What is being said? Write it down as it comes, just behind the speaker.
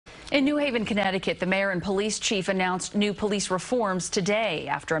In New Haven, Connecticut, the mayor and police chief announced new police reforms today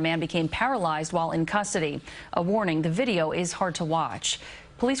after a man became paralyzed while in custody. A warning, the video is hard to watch.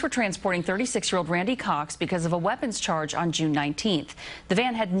 Police were transporting 36-year-old Randy Cox because of a weapons charge on June 19th. The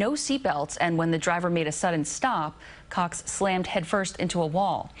van had no seatbelts, and when the driver made a sudden stop, Cox slammed headfirst into a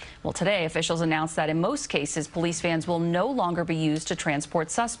wall. Well, today, officials announced that in most cases, police vans will no longer be used to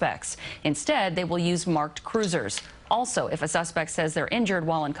transport suspects. Instead, they will use marked cruisers. Also, if a suspect says they're injured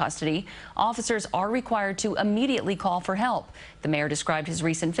while in custody, officers are required to immediately call for help. The mayor described his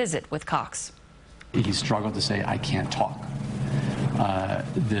recent visit with Cox. He struggled to say, "I can't talk."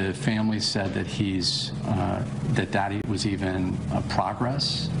 The family said that that was even a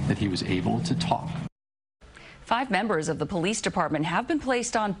progress, that he was able to talk. 5 members of the police department have been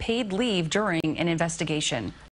placed on paid leave during an investigation.